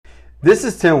This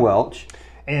is Tim Welch.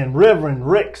 And Reverend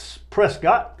Rex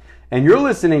Prescott. And you're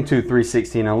listening to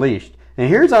 316 Unleashed. And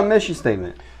here's our mission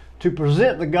statement. To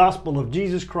present the gospel of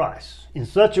Jesus Christ in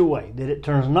such a way that it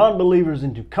turns non-believers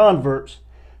into converts,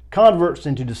 converts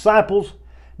into disciples,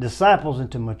 disciples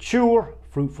into mature,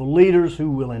 fruitful leaders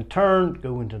who will in turn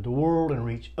go into the world and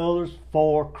reach others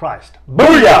for Christ.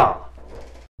 Booyah!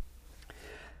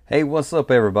 Hey, what's up,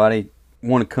 everybody?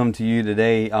 Want to come to you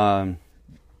today.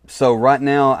 So right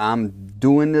now I'm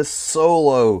doing this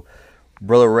solo.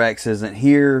 Brother Rex isn't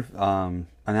here, and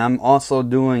I'm also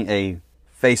doing a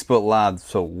Facebook Live,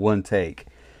 so one take.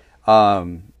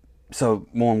 So want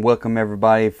to welcome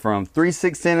everybody from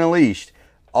 316 Unleashed.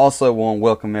 Also want to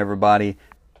welcome everybody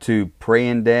to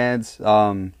Praying Dads.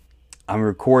 I'm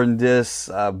recording this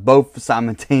both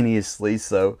simultaneously,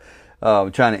 so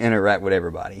I'm trying to interact with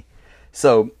everybody.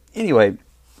 So anyway,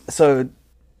 so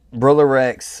Brother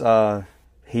Rex,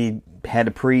 he had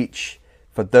to preach.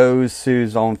 For those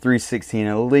who's on 316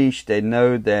 Unleashed, they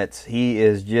know that he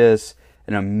is just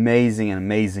an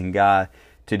amazing guy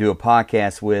to do a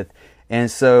podcast with.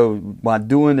 And so by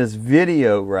doing this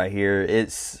video right here,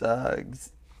 it's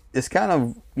kind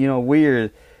of,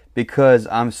 weird because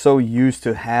I'm so used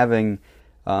to having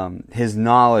his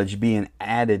knowledge being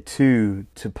added to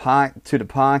the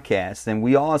podcast. And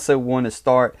we also want to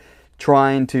start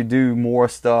trying to do more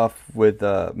stuff with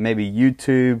maybe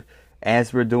YouTube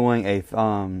as we're doing a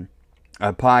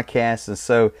podcast. And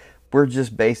so we're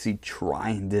just basically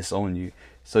trying this on you.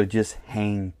 So just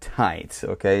hang tight,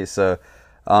 okay? So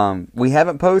we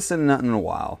haven't posted nothing in a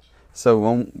while.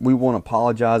 So we want to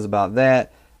apologize about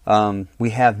that. We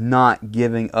have not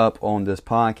given up on this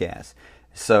podcast.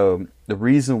 So the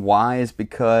reason why is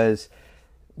because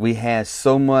we had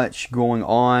so much going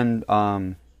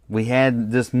on. We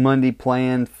had this Monday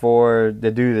planned to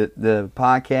do the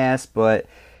podcast, but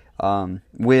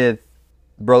with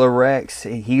Brother Rex,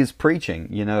 he's preaching.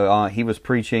 He was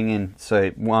preaching, and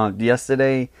so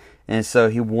yesterday, and so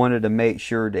he wanted to make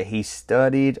sure that he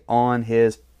studied on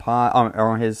his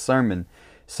on his sermon.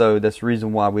 So that's the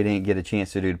reason why we didn't get a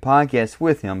chance to do the podcast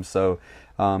with him. So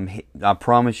I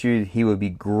promise you, he would be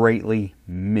greatly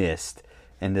missed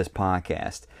in this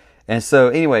podcast. And so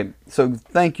anyway, so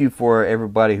thank you for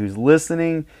everybody who's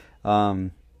listening.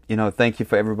 Thank you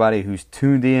for everybody who's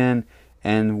tuned in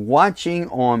and watching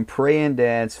on Praying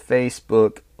Dad's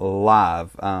Facebook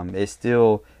Live. It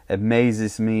still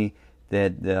amazes me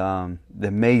that the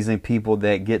amazing people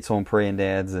that gets on Praying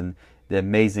Dads and the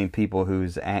amazing people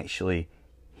who's actually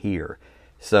here.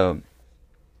 So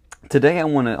today I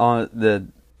want to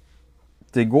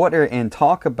go out there and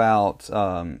talk about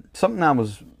something I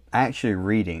was actually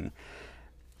reading.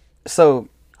 So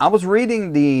I was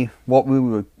reading what we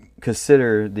would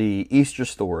consider the Easter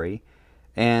story,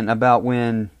 and about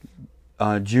when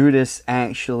Judas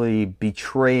actually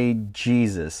betrayed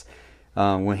Jesus.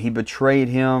 When he betrayed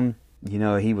him,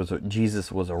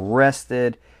 Jesus was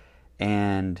arrested,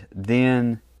 and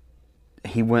then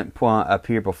he went up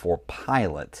here before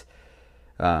Pilate.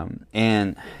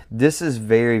 And this is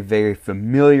very, very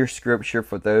familiar scripture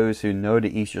for those who know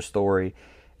the Easter story.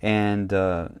 And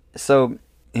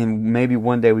and maybe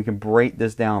one day we can break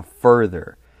this down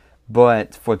further.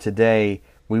 But for today,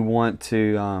 we want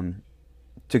to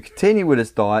continue with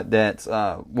this thought that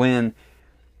when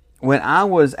I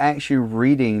was actually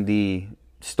reading the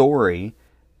story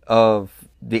of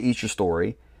the Easter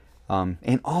story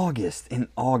in August,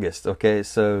 okay,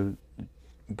 so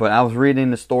but I was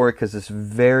reading the story because it's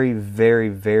very, very,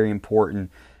 very important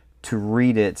to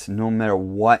read it no matter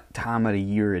what time of the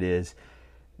year it is,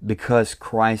 because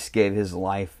Christ gave his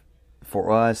life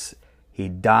for us. He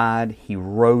died, he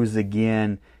rose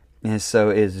again, and so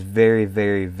it's very,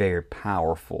 very, very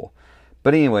powerful.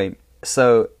 But anyway,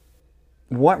 so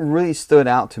what really stood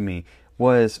out to me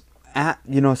was,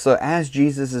 so as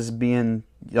Jesus is being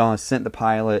sent to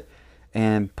Pilate,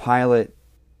 and Pilate,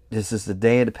 this is the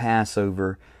day of the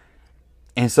Passover,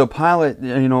 and so Pilate,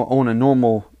 on a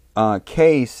normal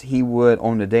case, he would,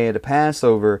 on the day of the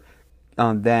Passover,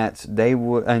 that they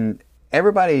would, and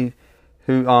everybody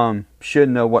who should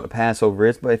know what the Passover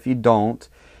is, but if you don't,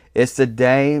 it's the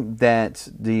day that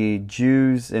the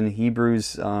Jews and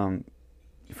Hebrews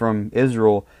from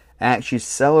Israel actually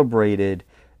celebrated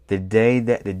the day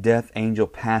that the death angel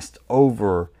passed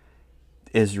over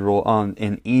Israel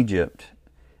in Egypt,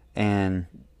 and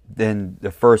then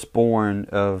the firstborn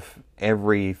of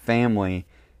every family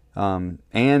and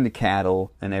the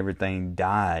cattle and everything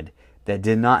died that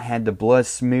did not have the blood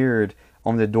smeared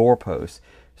on the doorpost.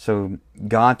 So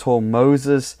God told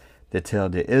Moses to tell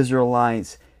the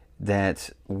Israelites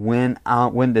that when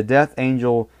the death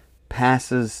angel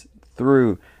passes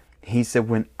through, He said,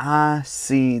 when I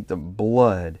see the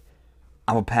blood,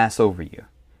 I will pass over you.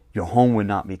 Your home will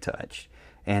not be touched.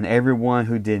 And everyone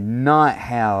who did not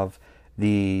have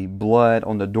the blood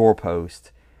on the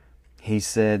doorpost, he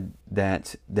said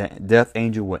that the death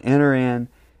angel would enter in,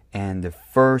 and the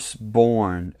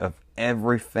firstborn of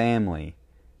every family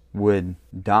would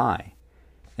die.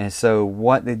 And so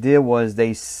what they did was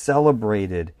they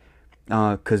celebrated,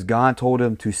 because God told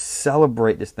them to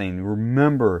celebrate this thing.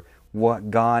 Remember what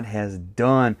God has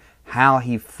done, how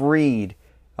He freed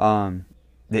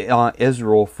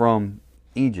Israel from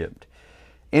Egypt.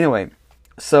 Anyway,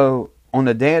 so on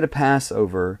the day of the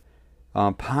Passover,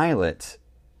 Pilate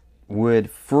would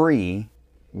free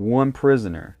one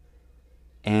prisoner.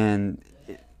 And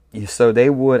so they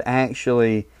would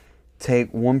actually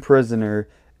take one prisoner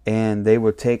and they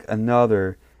would take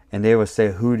another and they would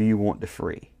say, who do you want to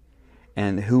free?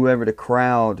 And whoever the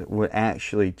crowd would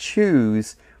actually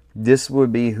choose, this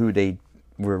would be who they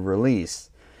would release.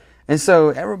 And so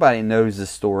everybody knows the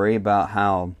story about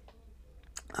how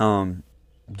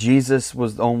Jesus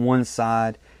was on one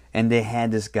side and they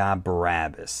had this guy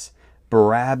Barabbas.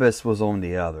 Barabbas was on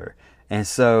the other. And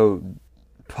so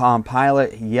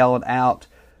Pilate yelled out,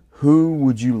 who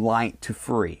would you like to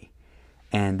free?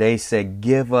 And they said,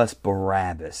 give us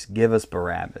Barabbas. Give us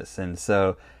Barabbas. And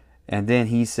then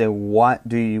he said, what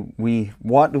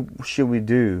should we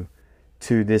do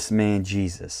to this man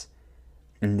Jesus?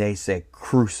 And they said,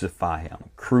 crucify him.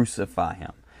 Crucify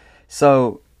him.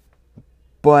 So,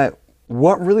 but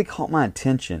what really caught my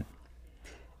attention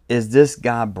is this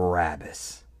guy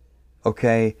Barabbas.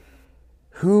 Okay?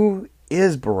 Who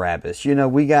is Barabbas? You know,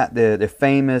 we got the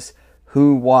famous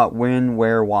who, what, when,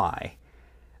 where, why.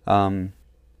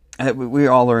 We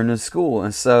all learned in school.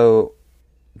 And so,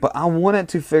 but I wanted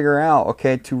to figure out,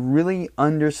 okay, to really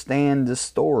understand the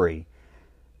story.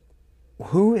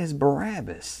 Who is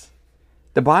Barabbas?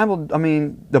 The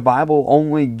Bible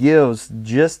only gives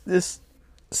just this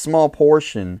small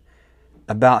portion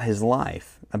about his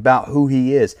life, about who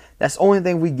he is. That's the only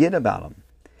thing we get about him,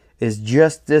 is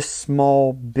just this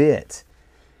small bit.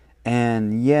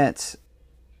 And yet,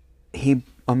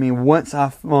 once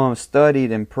I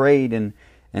studied and prayed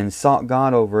and sought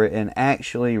God over it and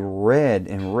actually read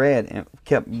and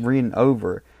kept reading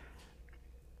over,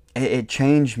 it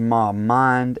changed my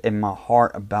mind and my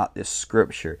heart about this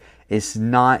scripture. It's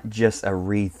not just a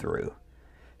read-through.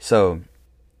 So,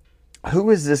 who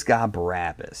is this guy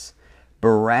Barabbas?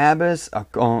 Barabbas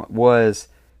was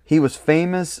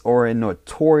famous or a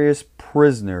notorious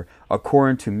prisoner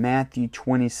according to Matthew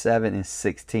 27 and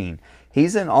 16.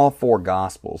 He's in all four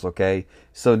Gospels, okay?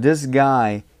 So this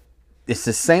guy, it's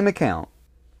the same account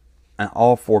in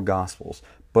all four Gospels,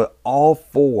 but all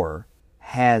four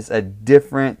has a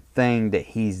different thing that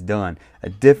he's done, a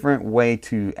different way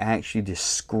to actually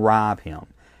describe him,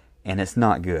 and it's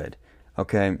not good,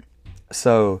 okay?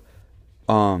 So,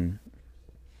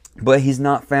 but he's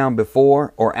not found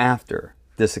before or after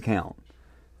this account,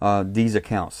 these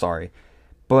accounts, sorry.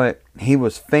 But he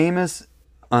was famous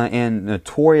and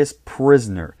notorious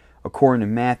prisoner according to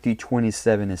Matthew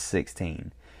 27 and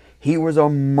 16. He was a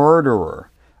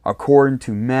murderer according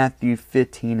to Matthew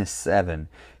 15 and 7.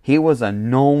 He was a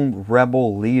known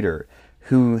rebel leader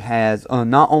who has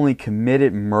not only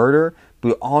committed murder,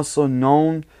 but also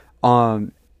known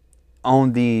on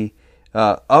the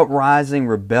uprising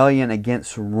rebellion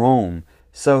against Rome.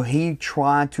 So he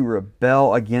tried to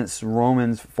rebel against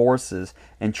Roman forces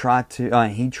and tried to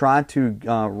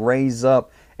raise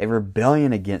up a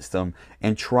rebellion against them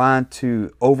and tried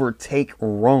to overtake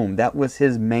Rome. That was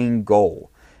his main goal.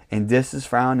 And this is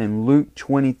found in Luke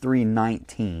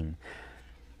 23:19.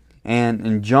 And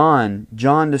in John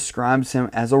describes him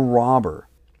as a robber.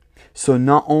 So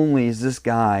not only is this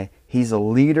guy, he's a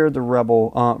leader of the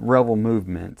rebel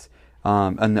movement,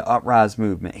 and the uprise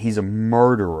movement. He's a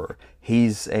murderer.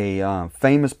 He's a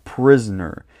famous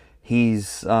prisoner.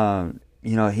 He's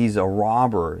he's a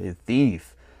robber, a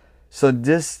thief. So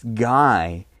this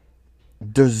guy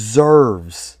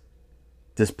deserves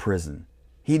this prison.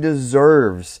 He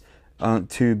deserves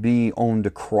to be on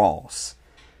the cross.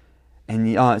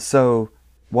 And so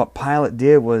what Pilate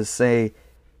did was say,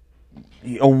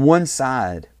 on one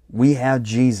side we have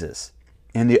Jesus,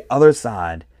 and the other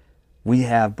side we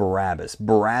have Barabbas.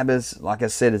 Barabbas, like I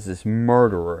said, is this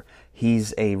murderer. He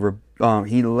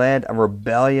led a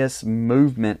rebellious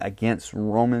movement against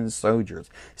Roman soldiers.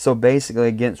 So basically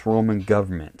against Roman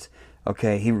government.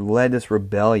 Okay, he led this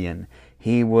rebellion.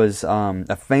 He was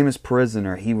a famous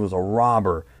prisoner. He was a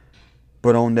robber.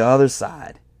 But on the other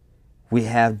side, we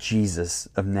have Jesus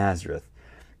of Nazareth.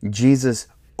 Jesus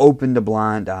opened the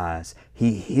blind eyes.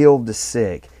 He healed the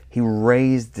sick. He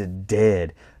raised the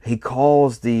dead. He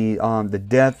caused the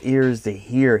deaf ears to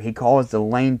hear. He caused the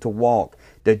lame to walk,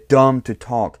 the dumb to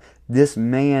talk. This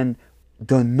man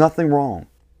done nothing wrong.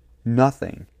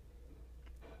 Nothing.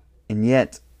 And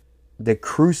yet, they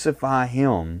crucify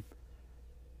him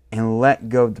and let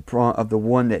go of the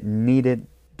one that needed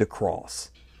the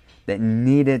cross, that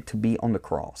needed to be on the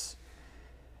cross.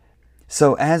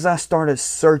 So as I started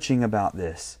searching about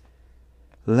this,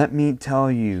 let me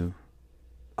tell you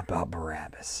about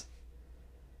Barabbas.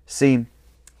 See,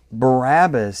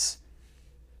 Barabbas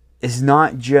is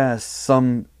not just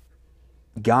some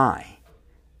guy.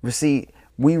 You see,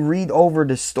 we read over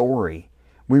the story.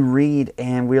 We read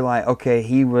and we're like, okay,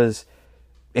 he was...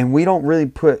 And we don't really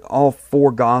put all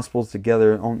four Gospels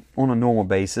together on a normal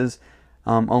basis,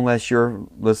 unless you're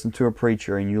listening to a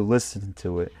preacher and you listen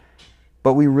to it.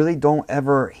 But we really don't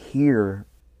ever hear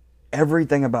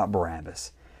everything about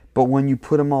Barabbas. But when you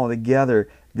put them all together,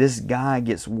 this guy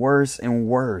gets worse and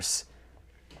worse.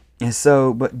 And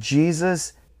so, but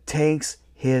Jesus takes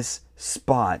his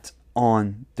spot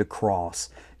on the cross.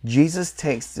 Jesus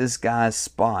takes this guy's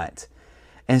spot.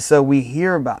 And so we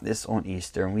hear about this on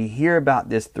Easter, and we hear about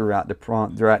this throughout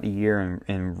the year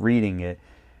and reading it.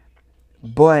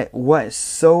 But what's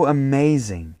so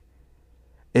amazing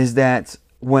is that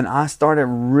when I started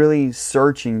really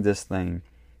searching this thing,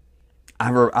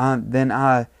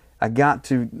 I got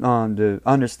to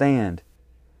understand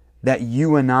that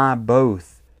you and I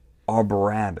both are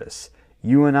Barabbas.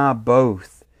 You and I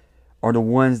both are the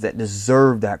ones that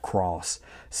deserve that cross.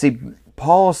 See,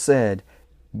 Paul said,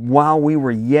 while we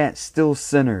were yet still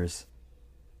sinners,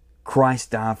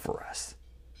 Christ died for us.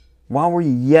 While we're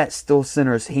yet still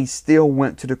sinners, He still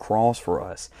went to the cross for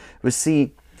us. But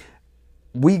see,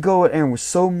 we go out and with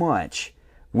so much,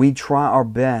 we try our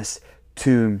best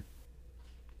to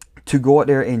go out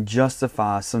there and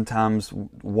justify sometimes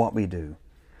what we do.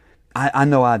 I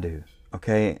know I do,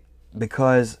 okay?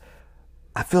 Because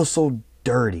I feel so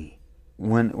dirty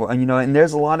when and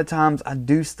there's a lot of times I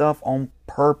do stuff on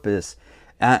purpose.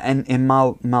 And in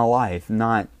my life,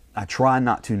 I try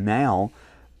not to now,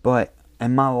 but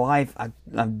in my life,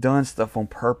 I've done stuff on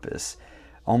purpose.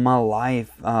 On my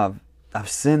life, I've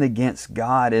sinned against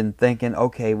God and thinking,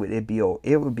 okay, it would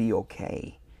be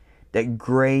okay that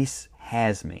grace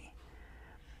has me.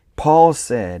 Paul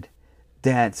said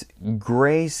that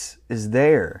grace is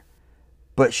there,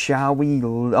 but shall we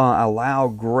allow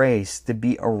grace to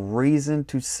be a reason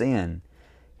to sin?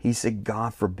 He said,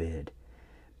 God forbid,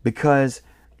 because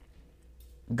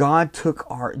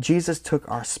Jesus took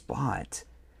our spot.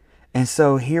 And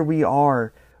so here we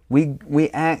are. We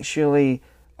actually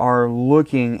are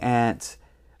looking at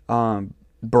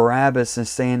Barabbas and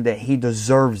saying that he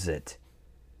deserves it.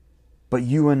 But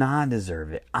you and I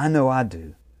deserve it. I know I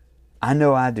do. I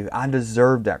know I do. I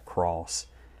deserve that cross.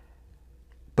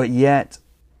 But yet,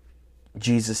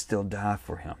 Jesus still died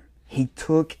for him. He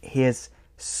took his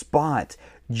spot.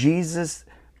 Jesus,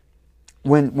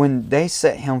 when they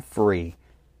set him free,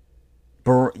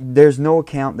 there's no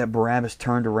account that Barabbas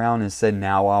turned around and said,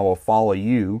 now I will follow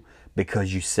you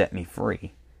because you set me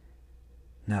free.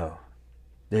 No.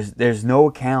 There's no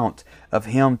account of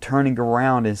him turning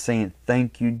around and saying,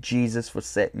 thank you, Jesus, for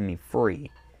setting me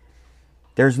free.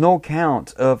 There's no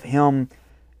account of him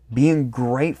being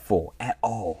grateful at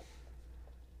all.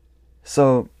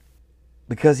 So,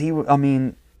 because how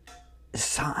many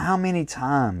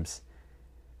times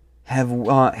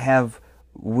have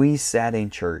we sat in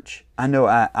church? I know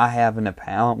I have in the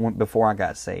past, before I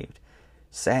got saved,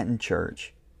 sat in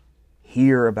church,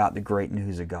 hear about the great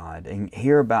news of God, and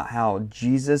hear about how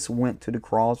Jesus went to the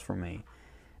cross for me.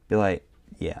 Be like,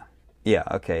 yeah,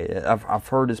 okay, I've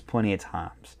heard this plenty of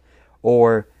times.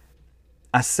 Or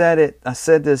I said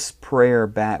this prayer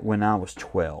back when I was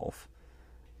 12.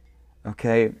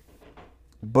 Okay,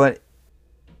 but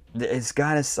there's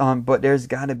got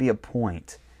to be a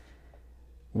point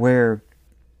where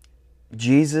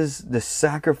the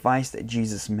sacrifice that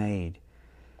Jesus made,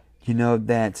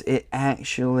 that it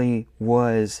actually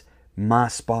was my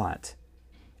spot.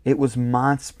 It was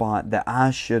my spot that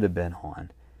I should have been on.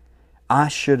 I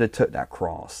should have took that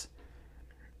cross.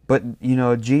 But,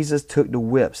 Jesus took the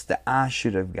whips that I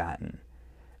should have gotten.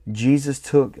 Jesus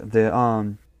took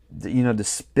the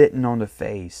spitting on the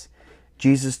face.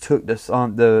 Jesus took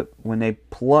when they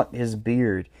plucked his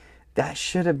beard. That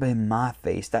should have been my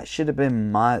face. That should have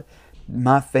been my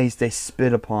face they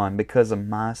spit upon because of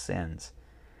my sins.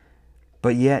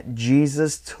 But yet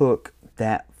Jesus took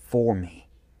that for me.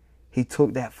 He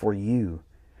took that for you.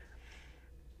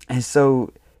 And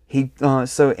so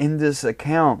so in this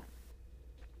account,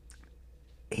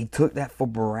 he took that for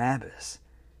Barabbas.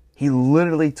 He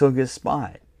literally took his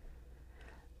spot.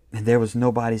 And there was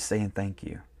nobody saying thank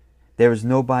you. There was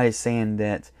nobody saying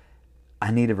that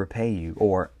I need to repay you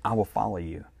or I will follow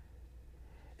you.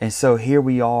 And so here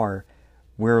we are.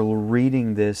 We're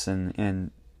reading this and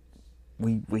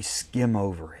we skim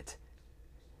over it.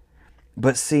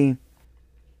 But see,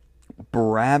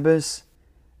 Barabbas,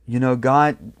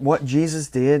 God, what Jesus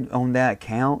did on that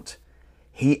account,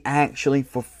 He actually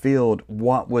fulfilled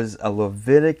what was a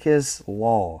Leviticus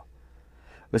law.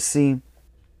 But see,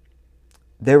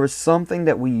 there was something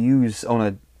that we use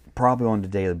probably on a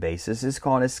daily basis. It's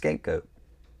called a scapegoat.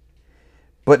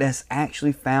 But that's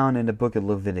actually found in the book of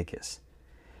Leviticus.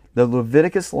 The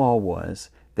Leviticus law was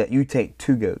that you take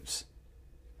two goats.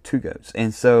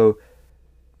 And so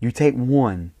you take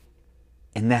one,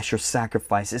 and that's your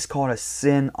sacrifice. It's called a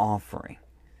sin offering.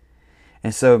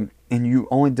 And you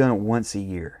only done it once a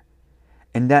year.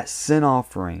 And that sin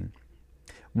offering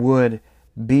would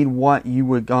be what you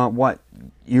would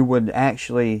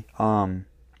actually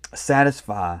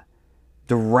satisfy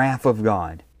the wrath of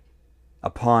God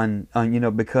upon,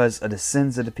 because of the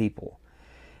sins of the people.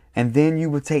 And then you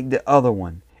would take the other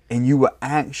one, and you would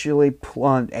actually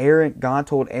God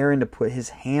told Aaron to put his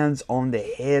hands on the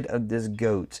head of this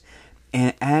goat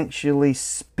and actually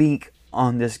speak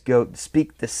on this goat,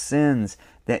 speak the sins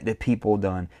that the people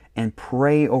done, and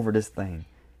pray over this thing.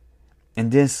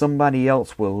 And then somebody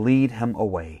else will lead him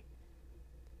away.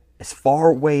 As far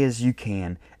away as you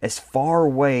can, as far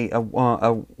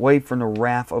away from the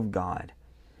wrath of God.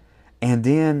 And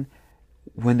then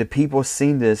when the people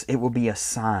see this, it will be a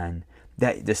sign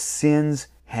that the sins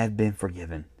have been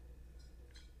forgiven.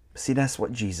 See, that's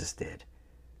what Jesus did.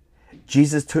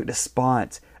 Jesus took the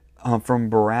spot from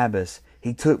Barabbas.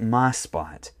 He took my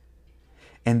spot.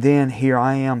 And then here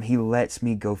I am, He lets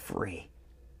me go free.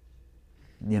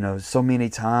 So many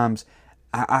times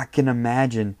I can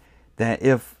imagine that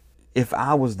if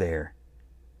I was there,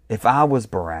 if I was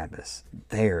Barabbas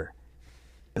there,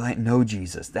 be like, no,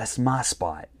 Jesus, that's my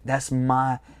spot. That's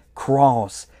my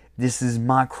cross. This is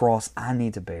my cross I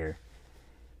need to bear.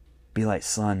 Be like,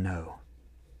 son, no.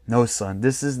 No, son,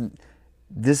 this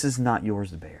is not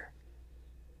yours to bear.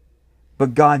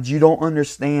 But God, you don't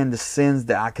understand the sins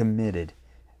that I committed.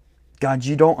 God,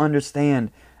 you don't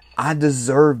understand. I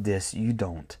deserve this. You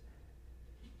don't.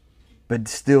 But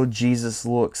still Jesus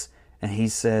looks and He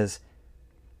says,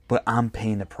 but I'm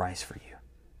paying the price for you.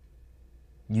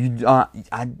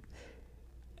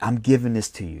 I'm giving this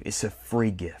to you. It's a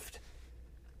free gift.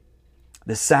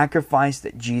 The sacrifice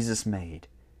that Jesus made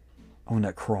on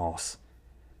that cross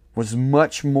was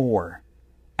much more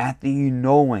after you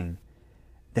knowing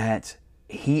that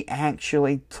He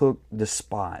actually took the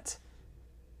spot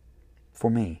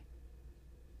for me.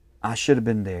 I should have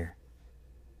been there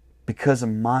because of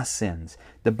my sins.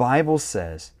 The Bible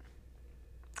says,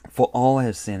 for all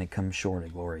have sinned and come short of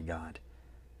the glory of God.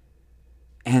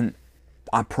 And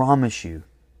I promise you,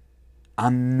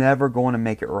 I'm never going to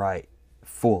make it right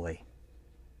fully.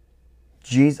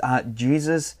 Jesus,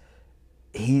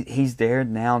 He's there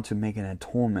now to make an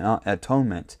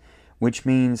atonement, which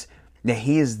means that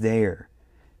He is there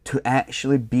to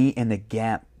actually be in the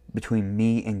gap between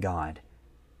me and God.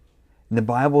 And the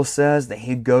Bible says that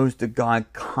He goes to God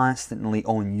constantly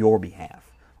on your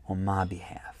behalf, on my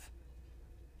behalf.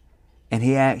 And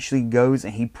He actually goes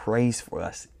and He prays for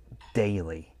us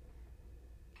daily.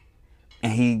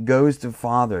 And He goes to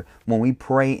Father when we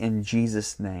pray in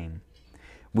Jesus' name.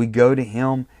 We go to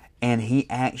Him and He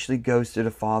actually goes to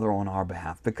the Father on our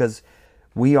behalf, because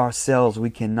we ourselves, we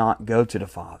cannot go to the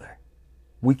Father.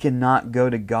 We cannot go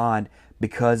to God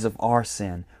because of our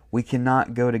sin. We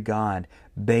cannot go to God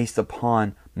based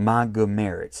upon my good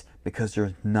merits, because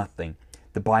there's nothing.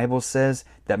 The Bible says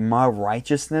that my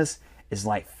righteousness is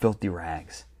like filthy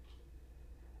rags,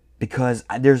 because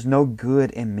there's no good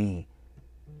in me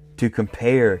to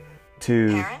compare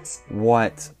to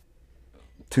what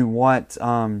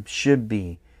should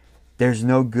be. There's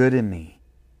no good in me.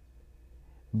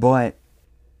 But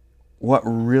what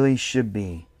really should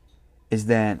be is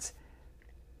that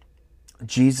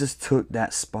Jesus took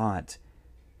that spot,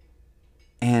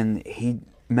 and He,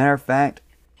 matter of fact,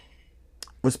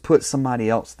 was put somebody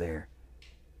else there.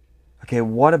 Okay,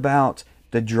 what about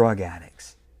the drug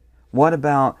addicts? What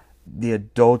about the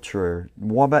adulterer?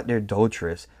 What about the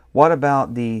adulteress? What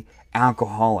about the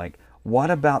alcoholic?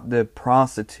 What about the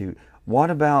prostitute? What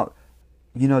about,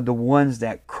 the ones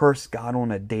that curse God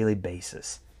on a daily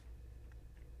basis?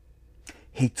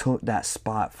 He took that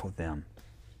spot for them.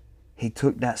 He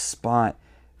took that spot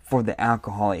for the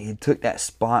alcoholic. He took that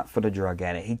spot for the drug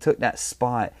addict. He took that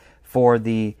spot for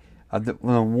the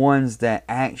ones that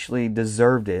actually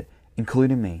deserved it,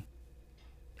 including me.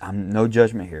 I'm no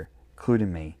judgment here,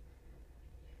 including me.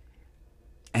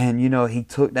 And he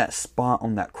took that spot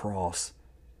on that cross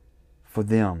for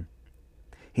them.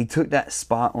 He took that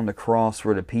spot on the cross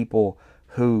for the people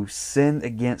who sinned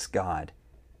against God.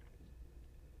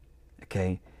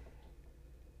 Okay?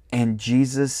 And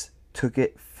Jesus took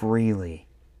it freely.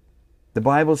 The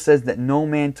Bible says that no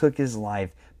man took his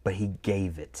life, but he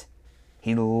gave it.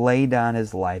 He laid down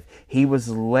his life. He was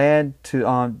led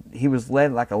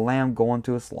like a lamb going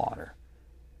to a slaughter.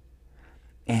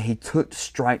 And he took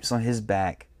stripes on his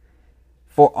back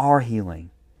for our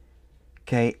healing.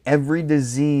 Okay, every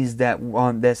disease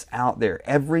that's out there,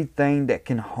 everything that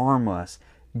can harm us,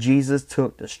 Jesus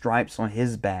took the stripes on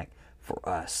his back for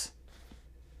us.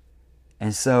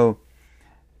 And so,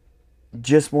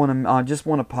 just want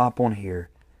to pop on here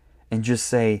and just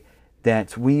say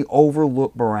that we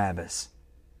overlook Barabbas.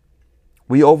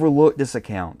 We overlook this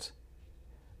account.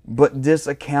 But this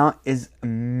account is a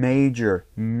major,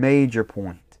 major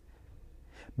point.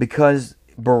 Because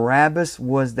Barabbas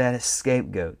was that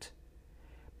scapegoat.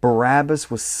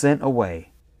 Barabbas was sent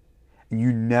away. And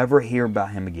you never hear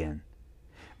about him again.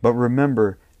 But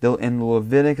remember, in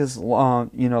Leviticus law,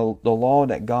 the law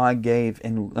that God gave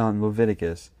in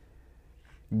Leviticus,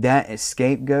 that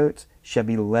scapegoat shall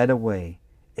be led away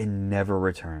and never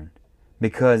return.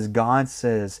 Because God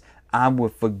says, I will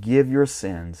forgive your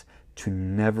sins to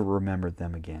never remember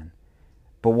them again.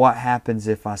 But what happens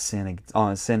if I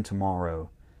sin tomorrow?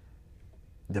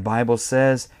 The Bible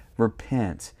says,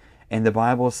 repent. And the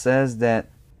Bible says that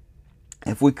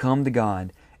if we come to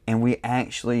God and we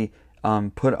actually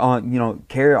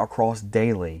carry our cross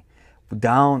daily.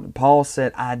 Paul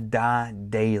said, I die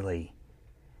daily.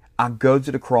 I go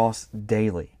to the cross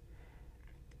daily.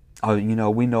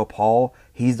 We know Paul.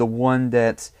 He's the one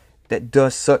that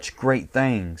does such great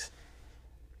things.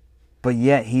 But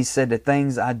yet he said the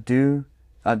things I do,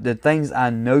 the things I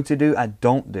know to do, I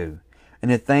don't do. And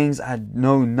the things I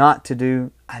know not to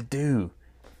do, I do.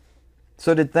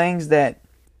 So the things that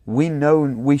we know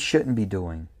we shouldn't be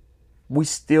doing, we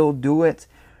still do it.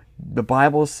 The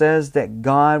Bible says that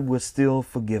God will still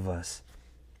forgive us.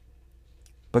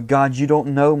 But God, you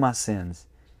don't know my sins.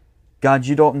 God,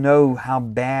 you don't know how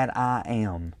bad I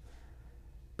am.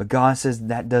 But God says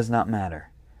that does not matter.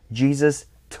 Jesus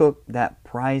took that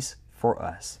price for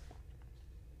us.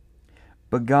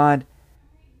 But God,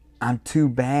 I'm too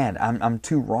bad. I'm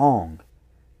too wrong.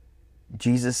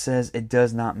 Jesus says it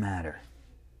does not matter.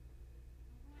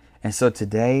 And so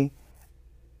today,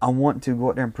 I want to go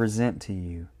out there and present to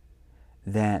you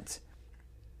that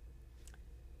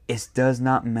it does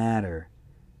not matter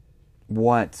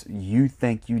what you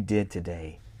think you did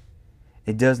today.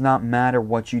 It does not matter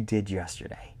what you did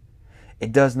yesterday.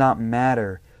 It does not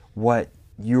matter what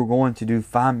you're going to do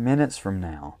 5 minutes from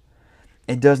now.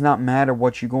 It does not matter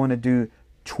what you're going to do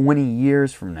 20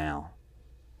 years from now.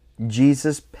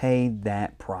 Jesus paid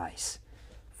that price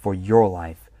for your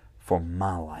life, for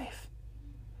my life.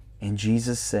 And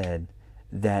Jesus said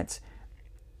that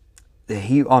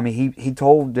he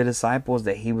told the disciples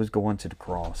that he was going to the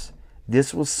cross.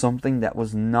 This was something that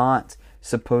was not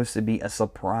supposed to be a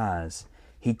surprise.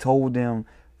 He told them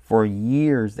for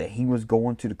years that he was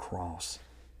going to the cross.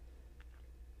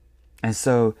 And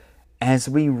so, as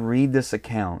we read this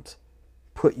account,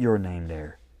 put your name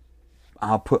there.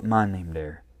 I'll put my name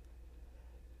there.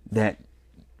 That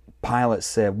Pilate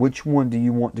said, which one do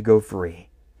you want to go free?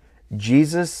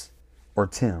 Jesus or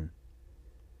Tim?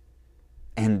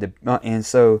 And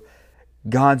so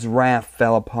God's wrath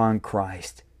fell upon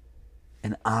Christ,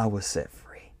 and I was set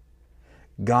free.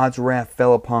 God's wrath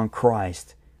fell upon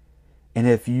Christ. And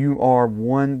if you are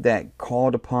one that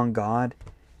called upon God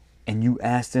and you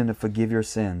asked Him to forgive your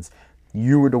sins,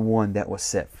 you were the one that was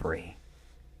set free.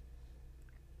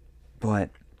 But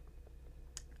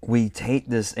we take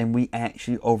this and we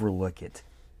actually overlook it.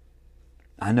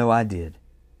 I know I did.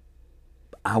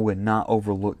 I would not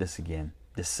overlook this again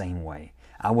the same way.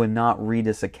 I would not read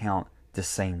this account the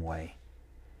same way.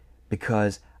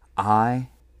 Because I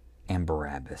am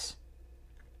Barabbas.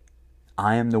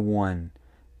 I am the one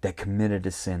that committed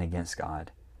a sin against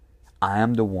God. I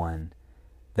am the one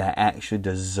that actually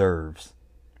deserves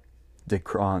the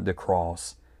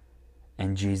cross.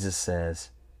 And Jesus says,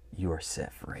 you are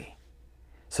set free.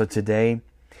 So today,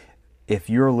 if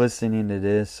you're listening to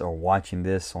this or watching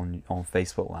this on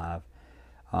Facebook Live,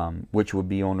 which would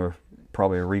be on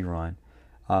probably a rerun,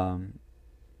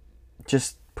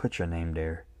 just put your name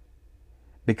there.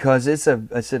 Because it's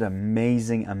an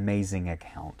amazing, amazing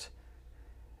account.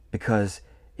 Because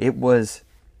it was,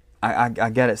 I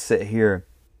got it set here,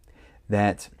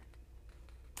 that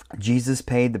Jesus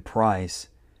paid the price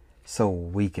so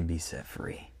we can be set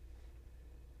free.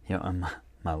 in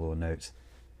my little notes.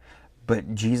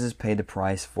 But Jesus paid the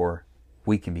price for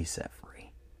we can be set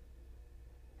free.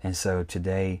 And so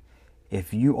today,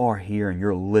 if you are here and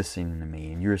you're listening to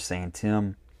me and you're saying,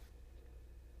 Tim,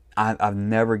 I've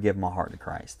never given my heart to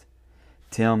Christ.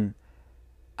 Tim,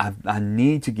 I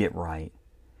need to get right.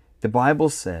 The Bible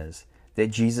says that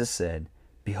Jesus said,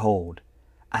 behold,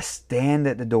 I stand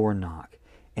at the door and knock.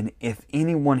 And if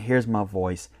anyone hears my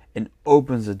voice and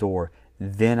opens the door,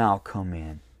 then I'll come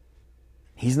in.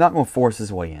 He's not going to force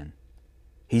his way in.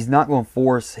 He's not going to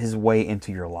force his way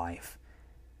into your life.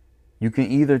 You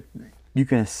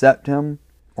can accept him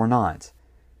or not.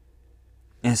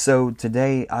 And so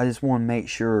today, I just want to make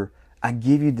sure I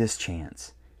give you this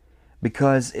chance,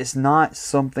 because it's not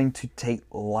something to take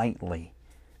lightly.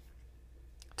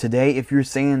 Today, if you're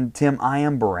saying, Tim, I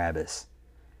am Barabbas.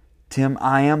 Tim,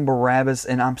 I am Barabbas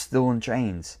and I'm still in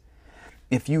chains.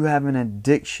 If you have an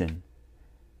addiction,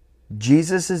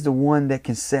 Jesus is the one that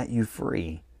can set you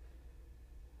free.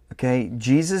 Okay?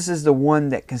 Jesus is the one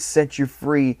that can set you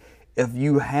free if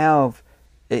you have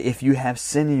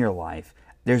sin in your life.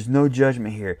 There's no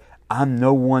judgment here. I'm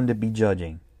no one to be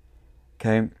judging.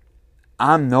 Okay?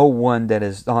 I'm no one that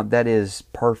is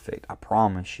perfect. I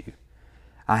promise you.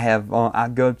 I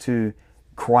go to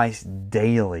Christ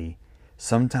daily,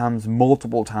 sometimes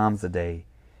multiple times a day,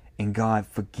 and God,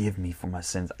 forgive me for my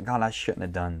sins. God, I shouldn't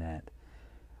have done that.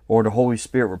 Or the Holy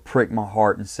Spirit would prick my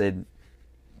heart and said,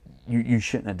 you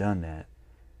shouldn't have done that.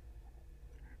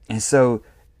 And so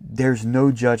there's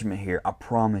no judgment here. I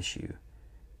promise you.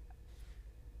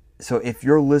 So if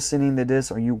you're listening to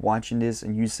this or you watching this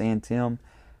and you saying, Tim,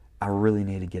 I really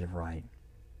need to get it right.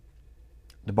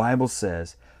 The Bible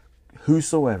says,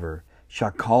 whosoever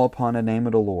shall call upon the name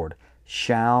of the Lord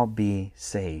shall be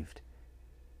saved.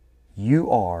 You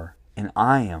are and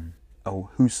I am a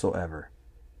whosoever.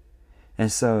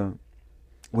 And so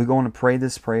we're going to pray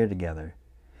this prayer together.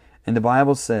 And the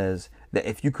Bible says that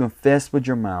if you confess with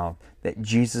your mouth that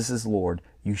Jesus is Lord,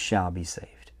 you shall be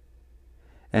saved.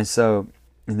 And so,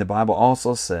 and the Bible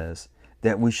also says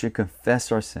that we should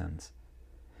confess our sins.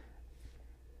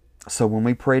 So when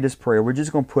we pray this prayer, we're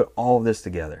just going to put all of this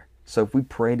together. So if we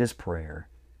pray this prayer,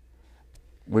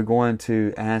 we're going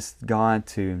to ask God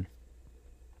to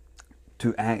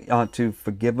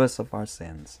forgive us of our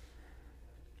sins.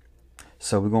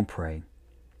 So we're going to pray.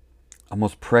 Our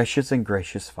most precious and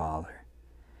gracious Father,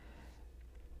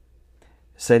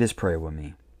 say this prayer with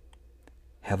me.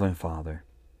 Heavenly Father,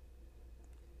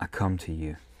 I come to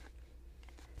you.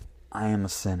 I am a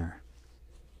sinner.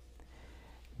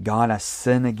 God, I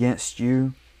sin against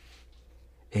you.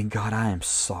 And God, I am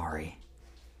sorry.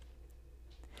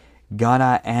 God,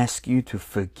 I ask you to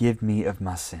forgive me of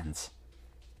my sins.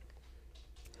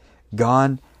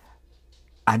 God,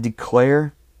 I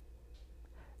declare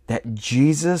that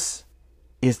Jesus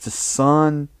is the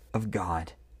Son of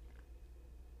God.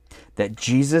 That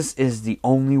Jesus is the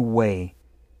only way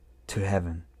to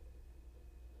heaven.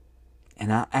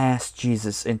 And I ask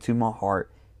Jesus into my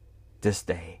heart this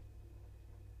day.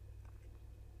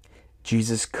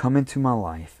 Jesus, come into my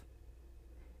life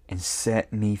and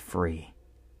set me free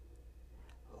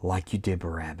like you did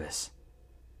Barabbas.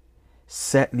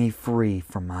 Set me free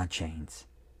from my chains.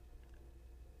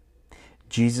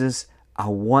 Jesus, I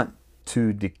want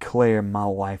to declare my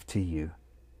life to you.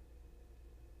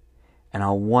 And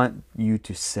I want you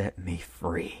to set me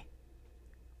free.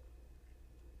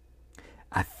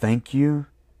 I thank you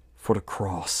for the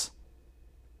cross.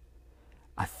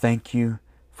 I thank you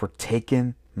for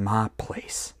taking my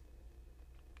place.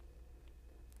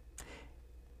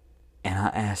 And I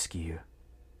ask you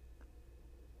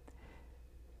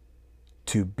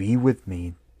to be with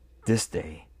me this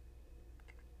day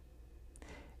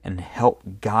and help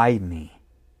guide me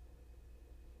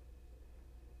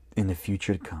in the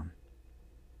future to come.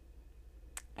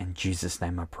 In Jesus'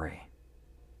 name I pray.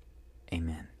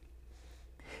 Amen.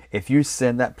 If you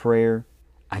said that prayer,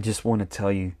 I just want to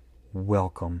tell you,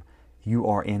 welcome. You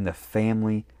are in the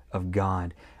family of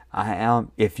God.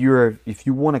 If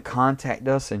you want to contact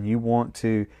us and you want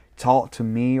to talk to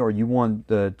me or you want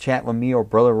to chat with me or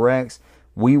Brother Rex,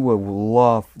 we would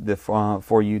love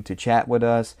for you to chat with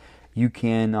us. You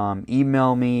can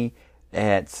email me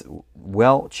at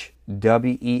Welch,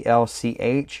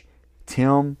 WELCH,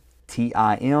 Tim,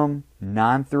 TIM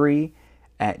 93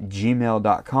 at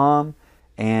gmail.com,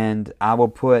 and I will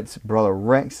put Brother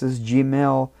Rex's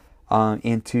Gmail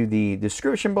into the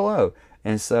description below,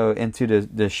 and so into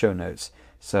the show notes.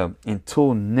 So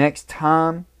until next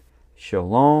time,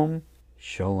 shalom,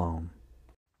 shalom.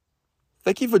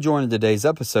 Thank you for joining today's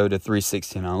episode of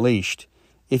 316 Unleashed.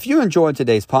 If you enjoyed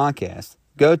today's podcast,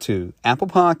 go to Apple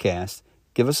Podcasts,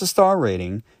 give us a star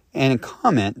rating, and a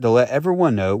comment to let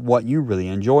everyone know what you really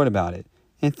enjoyed about it.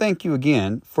 And thank you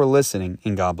again for listening,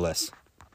 and God bless.